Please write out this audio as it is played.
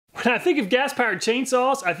When I think of gas-powered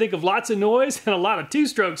chainsaws, I think of lots of noise and a lot of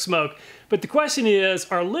two-stroke smoke. But the question is,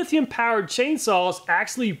 are lithium-powered chainsaws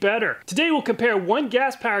actually better? Today we'll compare one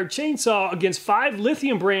gas-powered chainsaw against 5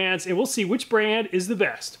 lithium brands, and we'll see which brand is the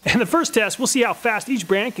best. In the first test, we'll see how fast each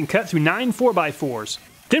brand can cut through 9 4x4s.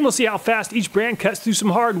 Then we'll see how fast each brand cuts through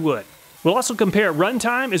some hardwood. We'll also compare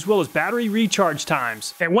runtime as well as battery recharge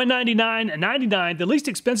times. At $199.99, the least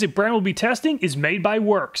expensive brand we'll be testing is Made by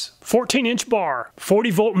WORX. 14-inch bar,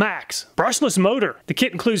 40-volt max, brushless motor. The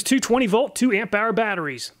kit includes two 20-volt, 2-amp-hour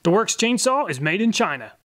batteries. The WORX chainsaw is made in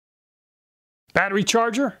China. Battery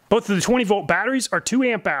charger. Both of the 20-volt batteries are 2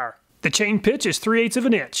 amp-hour. The chain pitch is 3/8 of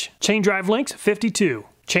an inch. Chain drive length 52.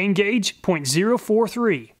 Chain gauge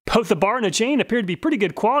 0.043. Both the bar and the chain appear to be pretty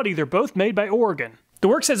good quality. They're both made by Oregon. The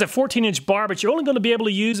WORX has a 14-inch bar, but you're only going to be able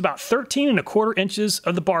to use about 13¼ inches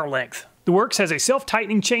of the bar length. The WORX has a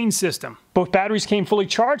self-tightening chain system. Both batteries came fully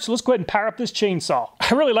charged, so let's go ahead and power up this chainsaw.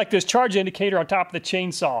 I really like this charge indicator on top of the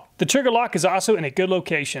chainsaw. The trigger lock is also in a good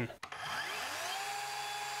location.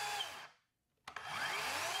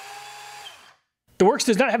 The WORX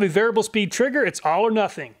does not have a variable speed trigger, it's all or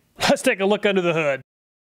nothing. Let's take a look under the hood.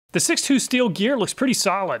 The 6/2 steel gear looks pretty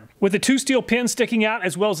solid. With the 2 steel pins sticking out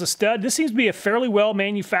as well as a stud, this seems to be a fairly well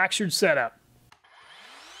manufactured setup.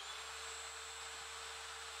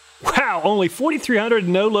 Wow, only 4,300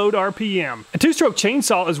 no-load RPM. A 2-stroke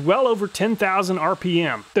chainsaw is well over 10,000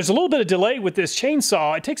 RPM. There's a little bit of delay with this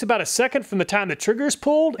chainsaw. It takes about a second from the time the trigger is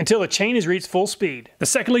pulled until the chain has reached full speed. The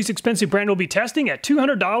second least expensive brand we'll be testing at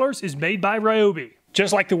 $200 is Made by Ryobi.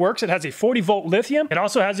 Just like the WORX, it has a 40-volt lithium. It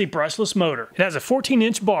also has a brushless motor. It has a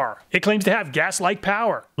 14-inch bar. It claims to have gas-like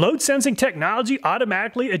power. Load sensing technology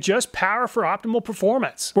automatically adjusts power for optimal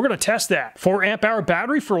performance. We're going to test that. 4 amp-hour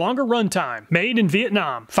battery for longer runtime. Made in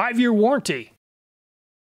Vietnam. 5-year warranty.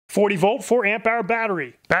 40-volt, 4 amp-hour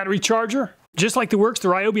battery. Battery charger. Just like the WORX, the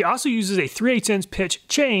Ryobi also uses a 3/8 inch pitch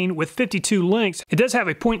chain with 52 links. It does have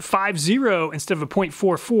a .50 instead of a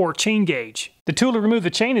 .44 chain gauge. The tool to remove the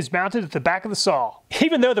chain is mounted at the back of the saw.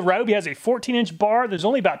 Even though the Ryobi has a 14-inch bar, there's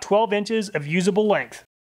only about 12 inches of usable length.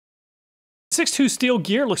 6/2 steel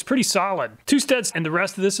gear looks pretty solid. 2 studs and the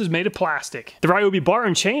rest of this is made of plastic. The Ryobi bar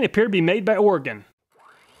and chain appear to be made by Oregon.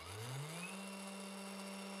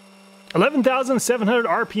 11,700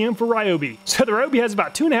 RPM for Ryobi. So the Ryobi has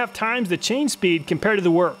about 2.5 times the chain speed compared to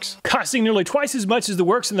the WORX. Costing nearly twice as much as the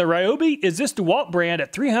WORX and the Ryobi is this DeWalt brand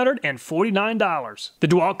at $349. The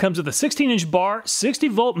DeWalt comes with a 16-inch bar,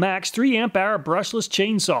 60-volt max, 3 amp-hour brushless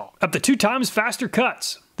chainsaw. Up to 2 times faster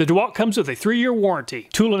cuts. The DeWalt comes with a 3-year warranty.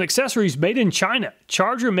 Tool and accessories made in China.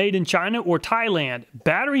 Charger made in China or Thailand.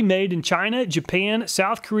 Battery made in China, Japan,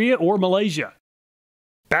 South Korea, or Malaysia.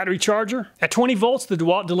 Battery charger. At 20 volts, the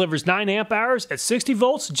DeWalt delivers 9 amp hours. At 60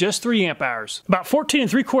 volts, just 3 amp hours. About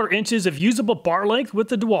 14¾ inches of usable bar length with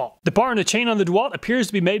the DeWalt. The bar and the chain on the DeWalt appears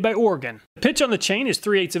to be made by Oregon. The pitch on the chain is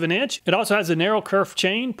 3/8 of an inch. It also has a narrow kerf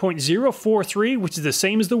chain, .043, which is the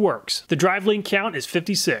same as the WORX. The drive link count is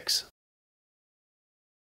 56.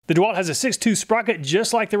 The DeWalt has a 6/2 sprocket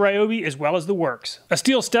just like the Ryobi as well as the WORX. A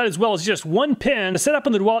steel stud as well as just 1 pin. The setup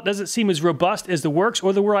on the DeWalt doesn't seem as robust as the WORX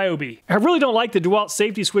or the Ryobi. I really don't like the DeWalt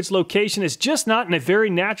safety switch location. It's just not in a very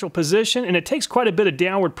natural position and it takes quite a bit of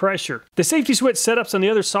downward pressure. The safety switch setups on the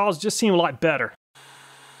other saws just seem a lot better.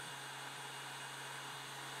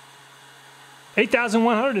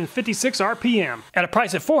 8,156 RPM. At a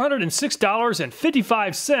price of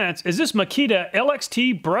 $406.55 is this Makita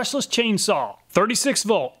LXT brushless chainsaw. 36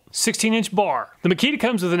 volt, 16-inch bar. The Makita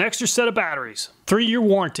comes with an extra set of batteries. 3-year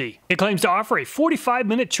warranty. It claims to offer a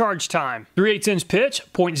 45-minute charge time. 3/8 inch pitch,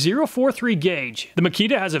 .043 gauge. The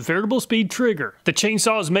Makita has a variable speed trigger. The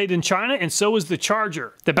chainsaw is made in China and so is the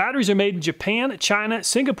charger. The batteries are made in Japan, China,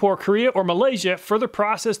 Singapore, Korea, or Malaysia, further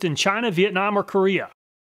processed in China, Vietnam, or Korea.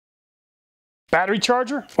 Battery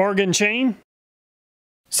charger, Oregon chain,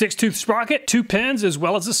 6-tooth sprocket, 2 pins, as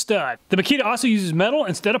well as a stud. The Makita also uses metal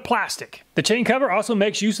instead of plastic. The chain cover also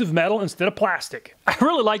makes use of metal instead of plastic. I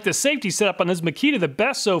really like the safety setup on this Makita the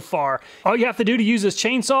best so far. All you have to do to use this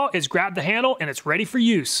chainsaw is grab the handle and it's ready for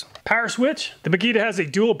use. Power switch, the Makita has a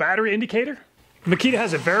dual battery indicator. The Makita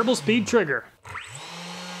has a variable speed trigger.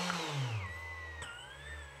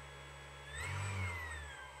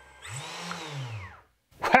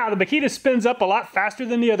 Wow, the Makita spins up a lot faster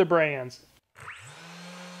than the other brands.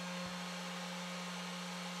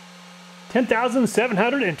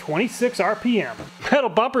 10,726 RPM. Metal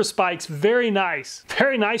bumper spikes, very nice.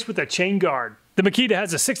 Very nice with a chain guard. The The Makita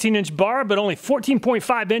has a 16-inch bar, but only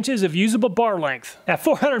 14.5 inches of usable bar length. At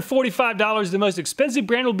 $445, the most expensive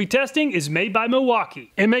brand we'll be testing is made by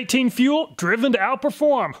Milwaukee. M18 fuel, driven to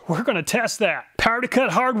outperform. We're going to test that. Power to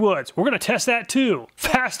cut hardwoods. We're going to test that too.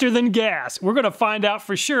 Faster than gas. We're going to find out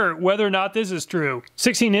for sure whether or not this is true.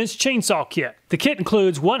 16-inch chainsaw kit. The kit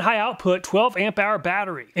includes one high-output 12 amp-hour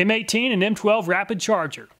battery, M18 and M12 rapid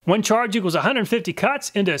charger. One charge equals 150 cuts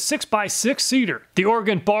into a 6x6 seater. The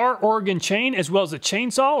Oregon bar, Oregon chain, as well as the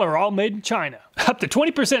chainsaw are all made in China. Up to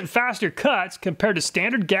 20% faster cuts compared to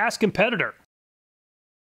standard gas competitor.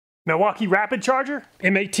 Milwaukee rapid charger,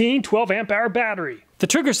 M18 12 amp-hour battery. The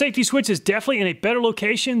trigger safety switch is definitely in a better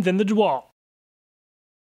location than the DeWalt.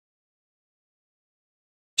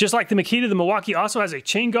 Just like the Makita, the Milwaukee also has a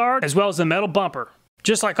chain guard as well as a metal bumper.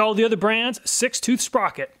 Just like all the other brands, 6-tooth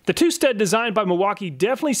sprocket. The two-stud design by Milwaukee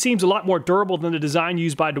definitely seems a lot more durable than the design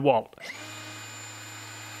used by DeWalt.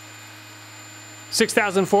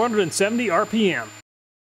 6,470 RPM.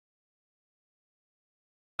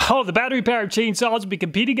 Oh, the battery-powered chainsaws will be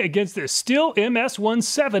competing against the Stihl MS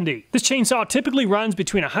 170. This chainsaw typically runs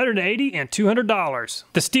between $180 and $200.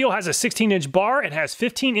 The Stihl has a 16-inch bar and has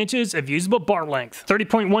 15 inches of usable bar length.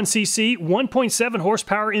 30.1 cc, 1.7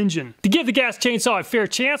 horsepower engine. To give the gas chainsaw a fair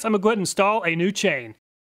chance, I'm going to go ahead and install a new chain.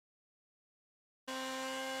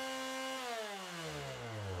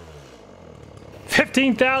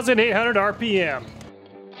 $15,800 RPM.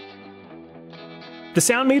 The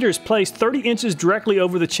sound meter is placed 30 inches directly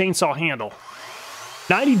over the chainsaw handle.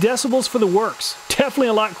 90 decibels for the WORX. Definitely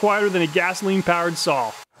a lot quieter than a gasoline-powered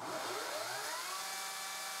saw.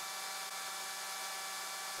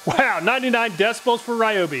 Wow, 99 decibels for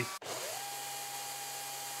Ryobi.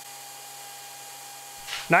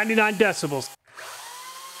 99 decibels.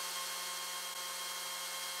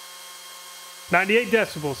 98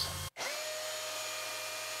 decibels.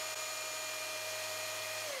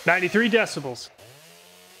 93 decibels.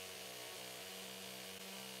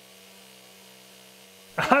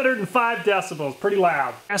 105 decibels, pretty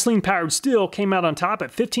loud. Gasoline-powered Stihl came out on top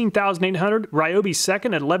at $15,800, Ryobi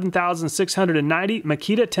second at $11,690,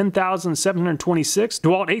 Makita $10,726,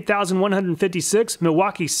 DeWalt $8,156,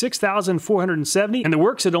 Milwaukee $6,470, and the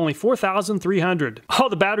WORX at only $4,300. All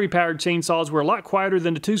the battery-powered chainsaws were a lot quieter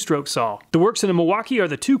than the two-stroke saw. The WORX and the Milwaukee are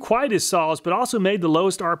the two quietest saws, but also made the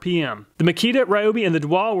lowest RPM. The Makita, Ryobi, and the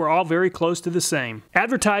DeWalt were all very close to the same.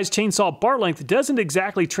 Advertised chainsaw bar length doesn't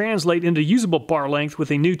exactly translate into usable bar length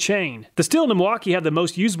with a new chain. The Stihl and the Milwaukee have the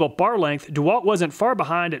most usable bar length. DeWalt wasn't far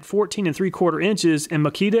behind at 14 3/4 inches and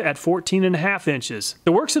Makita at 14 1/2 inches.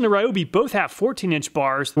 The WORX and the Ryobi both have 14-inch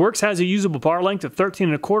bars. The WORX has a usable bar length of 13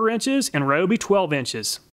 1/4 inches and Ryobi 12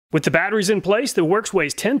 inches. With the batteries in place, the WORX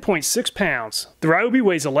weighs 10.6 pounds. The Ryobi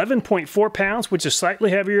weighs 11.4 pounds, which is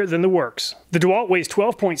slightly heavier than the WORX. The DeWalt weighs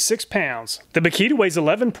 12.6 pounds. The Makita weighs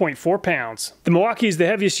 11.4 pounds. The Milwaukee is the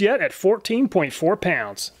heaviest yet at 14.4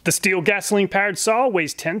 pounds. The Stihl gasoline-powered saw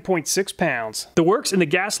weighs 10.6 pounds. The WORX and the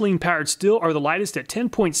gasoline-powered Stihl are the lightest at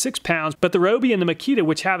 10.6 pounds, but the Ryobi and the Makita,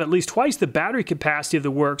 which have at least twice the battery capacity of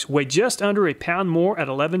the WORX, weigh just under a pound more at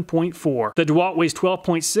 11.4. The DeWalt weighs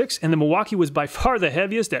 12.6, and the Milwaukee was by far the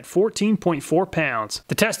heaviest at 14.4 pounds.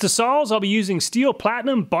 To test the saws, I'll be using Stihl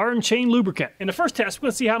Platinum Bar and Chain Lubricant. In the first test, we're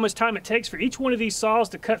going to see how much time it takes for each one of these saws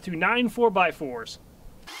to cut through 9 4x4s.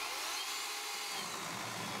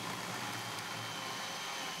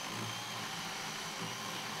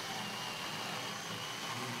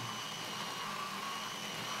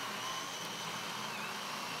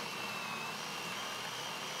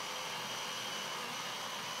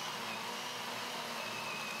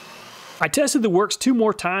 I tested the WORX 2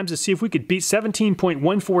 more times to see if we could beat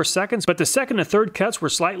 17.14 seconds, but the second and third cuts were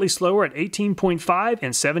slightly slower at 18.5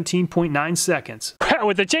 and 17.9 seconds. Wow,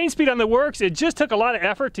 with the chain speed on the WORX, it just took a lot of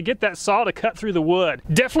effort to get that saw to cut through the wood.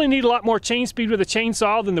 Definitely need a lot more chain speed with a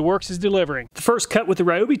chainsaw than the WORX is delivering. The first cut with the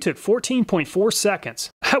Ryobi took 14.4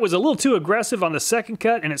 seconds. I was a little too aggressive on the second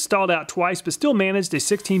cut and it stalled out twice, but still managed a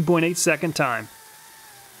 16.8 second time.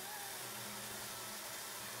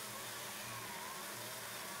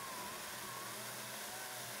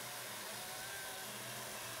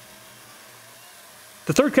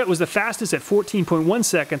 The third cut was the fastest at 14.1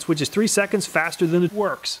 seconds, which is 3 seconds faster than the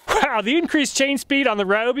WORX. Wow, the increased chain speed on the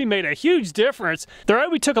Ryobi made a huge difference. The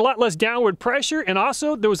Ryobi took a lot less downward pressure, and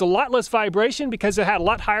also there was a lot less vibration because it had a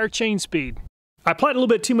lot higher chain speed. I applied a little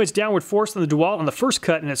bit too much downward force on the DeWalt on the first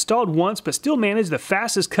cut and it stalled once, but still managed the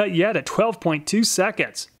fastest cut yet at 12.2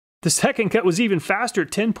 seconds. The second cut was even faster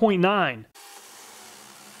at 10.9.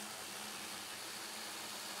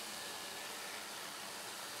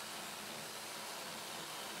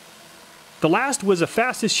 The last was the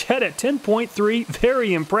fastest yet at 10.3,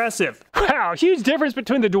 very impressive. Wow, huge difference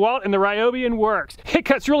between the DeWalt and the Ryobi WORX. It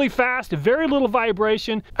cuts really fast, very little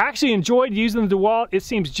vibration. I actually enjoyed using the DeWalt. It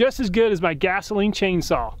seems just as good as my gasoline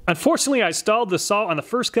chainsaw. Unfortunately, I stalled the saw on the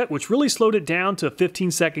first cut, which really slowed it down to a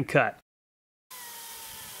 15-second cut.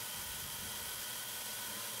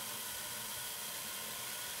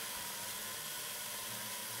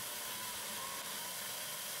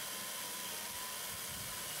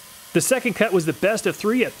 The second cut was the best of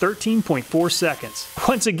 3 at 13.4 seconds.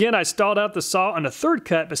 Once again, I stalled out the saw on the third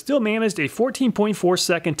cut, but still managed a 14.4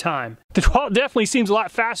 second time. The DeWalt definitely seems a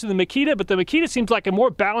lot faster than the Makita, but the Makita seems like a more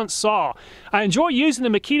balanced saw. I enjoy using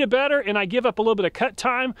the Makita better, and I give up a little bit of cut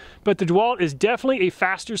time, but the DeWalt is definitely a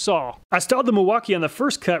faster saw. I stalled the Milwaukee on the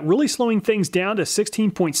first cut, really slowing things down to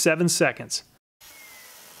 16.7 seconds.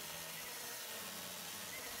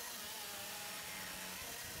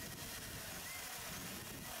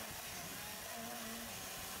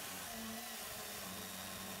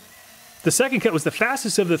 The second cut was the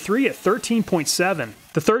fastest of the 3 at 13.7.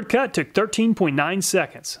 The third cut took 13.9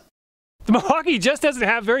 seconds. The Milwaukee just doesn't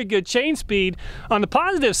have very good chain speed. On the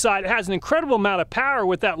positive side, it has an incredible amount of power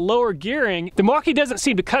with that lower gearing. The Milwaukee doesn't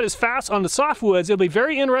seem to cut as fast on the softwoods. It'll be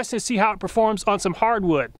very interesting to see how it performs on some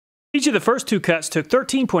hardwood. Each of the first two cuts took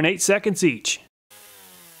 13.8 seconds each.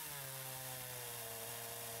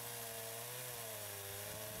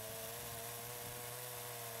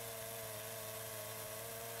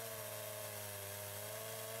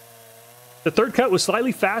 The third cut was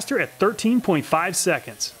slightly faster at 13.5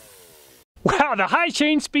 seconds. Wow, the high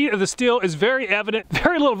chain speed of the Stihl is very evident,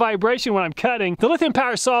 very little vibration when I'm cutting. The lithium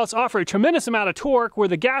power saws offer a tremendous amount of torque, where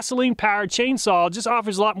the gasoline powered chainsaw just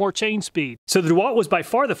offers a lot more chain speed. So the DeWalt was by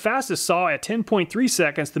far the fastest saw at 10.3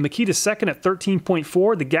 seconds, the Makita second at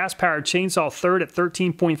 13.4, the gas powered chainsaw third at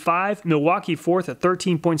 13.5, Milwaukee fourth at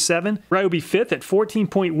 13.7, Ryobi fifth at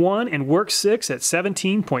 14.1, and WORX sixth at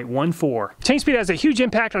 17.14. Chain speed has a huge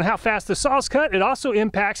impact on how fast the saws cut. It also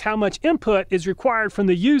impacts how much input is required from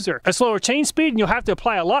the user. A slower chain speed, and you'll have to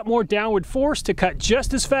apply a lot more downward force to cut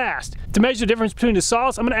just as fast. To measure the difference between the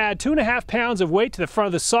saws, I'm going to add 2.5 pounds of weight to the front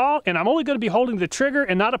of the saw, and I'm only going to be holding the trigger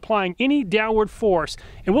and not applying any downward force.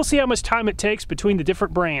 And we'll see how much time it takes between the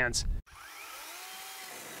different brands.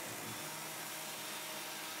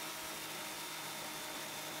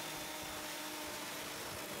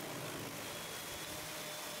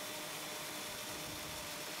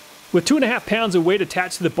 With 2.5 pounds of weight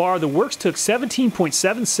attached to the bar, the WORX took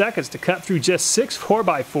 17.7 seconds to cut through just 6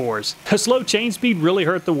 4x4s. A slow chain speed really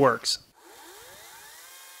hurt the WORX.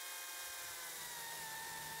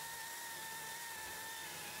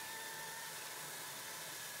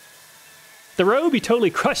 The Ryobi totally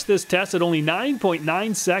crushed this test at only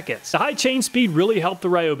 9.9 seconds. The high chain speed really helped the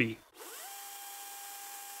Ryobi.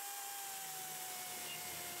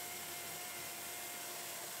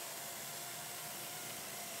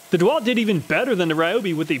 The DeWalt did even better than the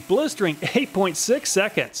Ryobi with a blistering 8.6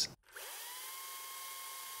 seconds.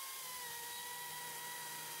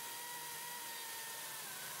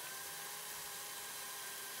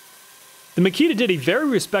 The Makita did a very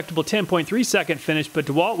respectable 10.3 second finish, but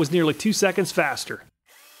DeWalt was nearly 2 seconds faster.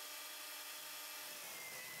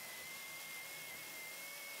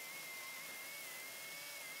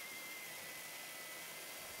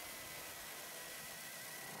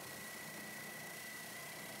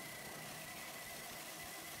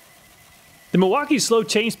 The Milwaukee's slow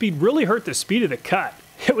chain speed really hurt the speed of the cut.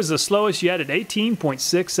 It was the slowest yet at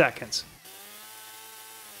 18.6 seconds.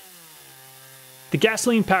 The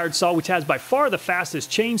gasoline-powered saw, which has by far the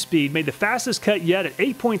fastest chain speed, made the fastest cut yet at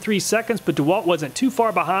 8.3 seconds, but DeWalt wasn't too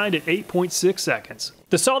far behind at 8.6 seconds.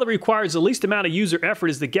 The saw that requires the least amount of user effort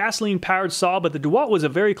is the gasoline-powered saw, but the DeWalt was a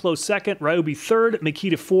very close second, Ryobi third,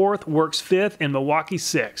 Makita fourth, WORX fifth, and Milwaukee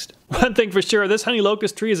sixth. One thing for sure, this honey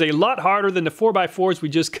locust tree is a lot harder than the 4x4s we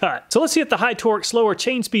just cut. So let's see if the high torque, slower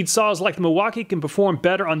chain speed saws like the Milwaukee can perform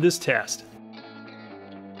better on this test.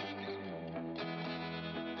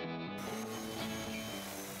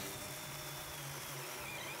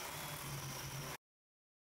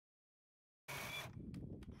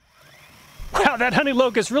 Wow, that honey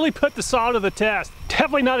locust really put the saw to the test.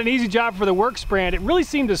 Definitely not an easy job for the WORX brand. It really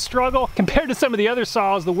seemed to struggle. Compared to some of the other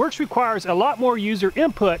saws, the WORX requires a lot more user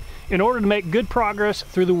input in order to make good progress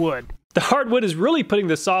through the wood. The hardwood is really putting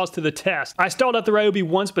the saws to the test. I stalled out the Ryobi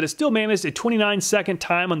once, but it still managed a 29-second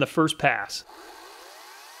time on the first pass.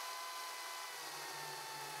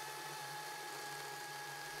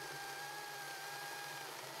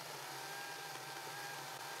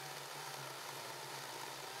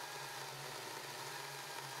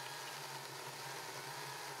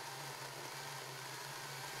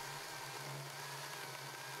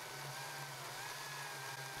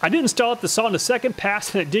 I did install the saw in the second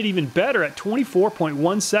pass, and it did even better at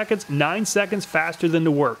 24.1 seconds, 9 seconds faster than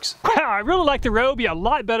the WORX. Wow, I really like the Ryobi a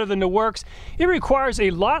lot better than the WORX. It requires a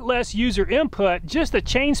lot less user input. Just the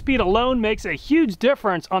chain speed alone makes a huge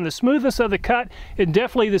difference on the smoothness of the cut and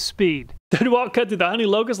definitely the speed. The DeWalt cut through the honey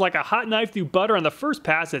locust like a hot knife through butter on the first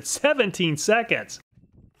pass at 17 seconds.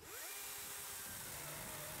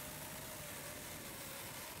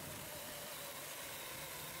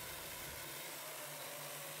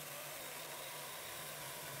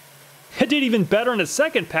 It did even better in the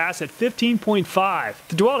second pass at 15.5.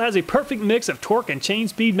 The DeWalt has a perfect mix of torque and chain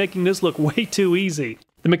speed, making this look way too easy.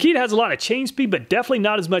 The Makita has a lot of chain speed, but definitely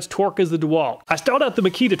not as much torque as the DeWalt. I stalled out the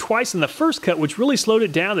Makita twice in the first cut, which really slowed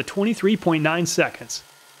it down to 23.9 seconds.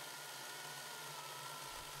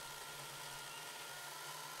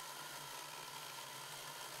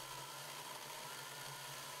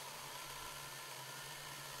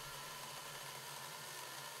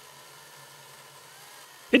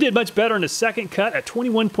 It did much better in the second cut at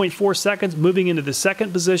 21.4 seconds, moving into the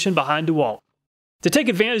second position behind DeWalt. To take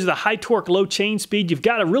advantage of the high torque, low chain speed, you've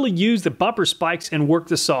got to really use the bumper spikes and work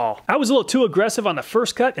the saw. I was a little too aggressive on the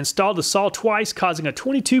first cut and stalled the saw twice, causing a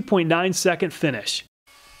 22.9 second finish.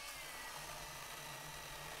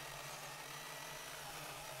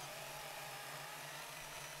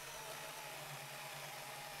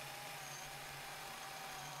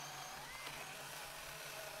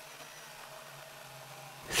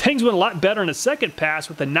 Things went a lot better in the second pass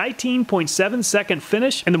with a 19.7 second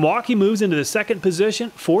finish, and the Milwaukee moves into the second position,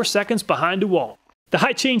 4 seconds behind DeWalt. The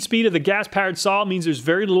high chain speed of the gas-powered saw means there's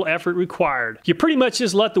very little effort required. You pretty much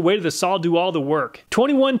just let the weight of the saw do all the work.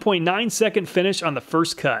 21.9 second finish on the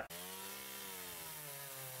first cut.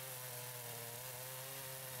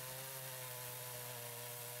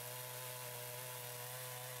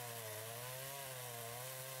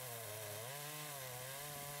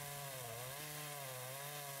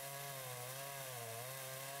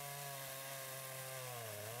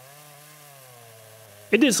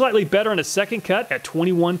 It did slightly better in the second cut at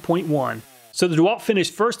 21.1. So the DeWalt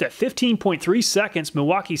finished first at 15.3 seconds,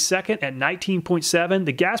 Milwaukee second at 19.7,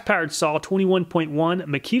 the gas-powered saw 21.1,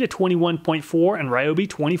 Makita 21.4, and Ryobi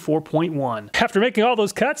 24.1. After making all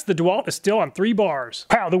those cuts, the DeWalt is still on 3 bars.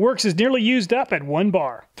 Wow, the WORX is nearly used up at 1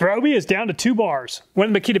 bar. The Ryobi is down to 2 bars. One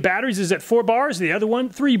of the Makita batteries is at 4 bars, the other one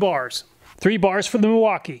 3 bars. 3 bars for the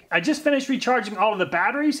Milwaukee. I just finished recharging all of the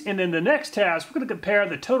batteries, and in the next test, we're going to compare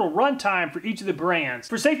the total run time for each of the brands.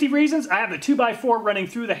 For safety reasons, I have the 2x4 running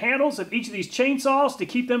through the handles of each of these chainsaws to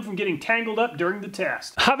keep them from getting tangled up during the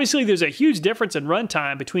test. Obviously, there's a huge difference in run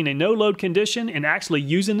time between a no-load condition and actually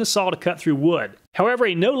using the saw to cut through wood. However,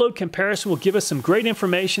 a no-load comparison will give us some great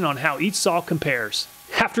information on how each saw compares.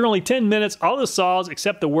 After only 10 minutes, all the saws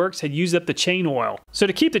except the WORX had used up the chain oil. So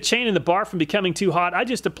to keep the chain in the bar from becoming too hot, I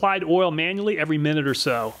just applied oil manually every minute or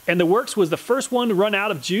so. And the WORX was the first one to run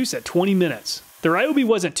out of juice at 20 minutes. The Ryobi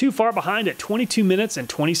wasn't too far behind at 22 minutes and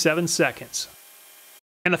 27 seconds.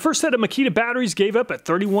 And the first set of Makita batteries gave up at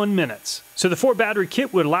 31 minutes. So the 4 battery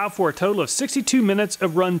kit would allow for a total of 62 minutes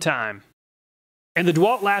of run time. And the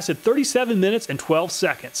DeWalt lasted 37 minutes and 12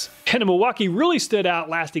 seconds. And the Milwaukee really stood out,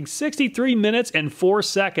 lasting 63 minutes and 4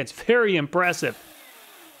 seconds. Very impressive.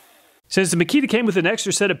 Since the Makita came with an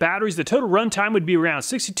extra set of batteries, the total run time would be around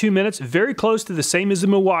 62 minutes, very close to the same as the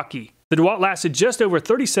Milwaukee. The DeWalt lasted just over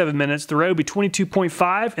 37 minutes, the Ryobi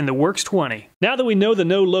 22.5, and the WORX 20. Now that we know the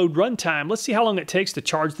no-load run time, let's see how long it takes to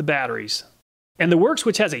charge the batteries. And the WORX,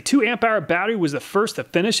 which has a 2 amp hour battery, was the first to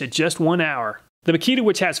finish at just 1 hour. The Makita,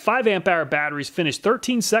 which has 5 amp hour batteries, finished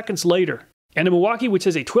 13 seconds later. And the Milwaukee, which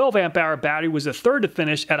has a 12 amp hour battery, was the third to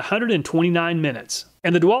finish at 129 minutes.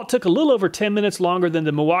 And the DeWalt took a little over 10 minutes longer than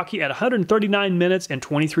the Milwaukee at 139 minutes and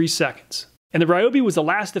 23 seconds. And the Ryobi was the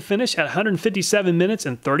last to finish at 157 minutes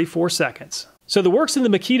and 34 seconds. So the WORX and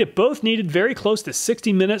the Makita both needed very close to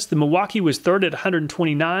 60 minutes. The Milwaukee was third at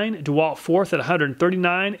 129, DeWalt fourth at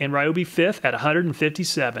 139, and Ryobi fifth at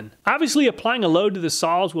 157. Obviously, applying a load to the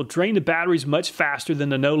saws will drain the batteries much faster than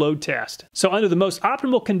the no-load test. So under the most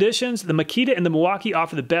optimal conditions, the Makita and the Milwaukee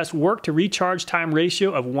offer the best work to recharge time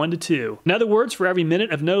ratio of 1 to 2. In other words, for every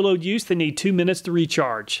minute of no-load use, they need 2 minutes to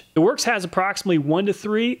recharge. The WORX has approximately 1 to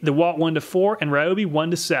 3, DeWalt 1 to 4, and Ryobi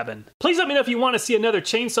 1 to 7. Please let me know if you want to see another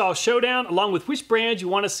chainsaw showdown, along with which brand you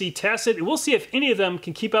want to see tested, and we'll see if any of them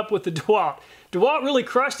can keep up with the DeWalt. DeWalt really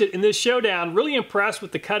crushed it in this showdown, really impressed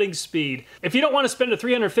with the cutting speed. If you don't want to spend the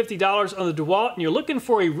 $350 on the DeWalt and you're looking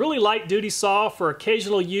for a really light duty saw for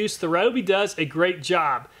occasional use, the Ryobi does a great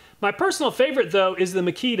job. My personal favorite though is the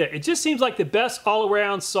Makita. It just seems like the best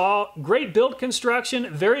all-around saw, great build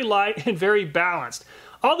construction, very light and very balanced.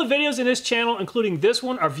 All the videos in this channel, including this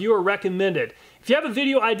one, are viewer recommended. If you have a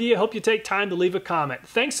video idea, I hope you take time to leave a comment.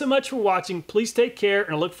 Thanks so much for watching. Please take care,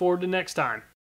 and I look forward to next time.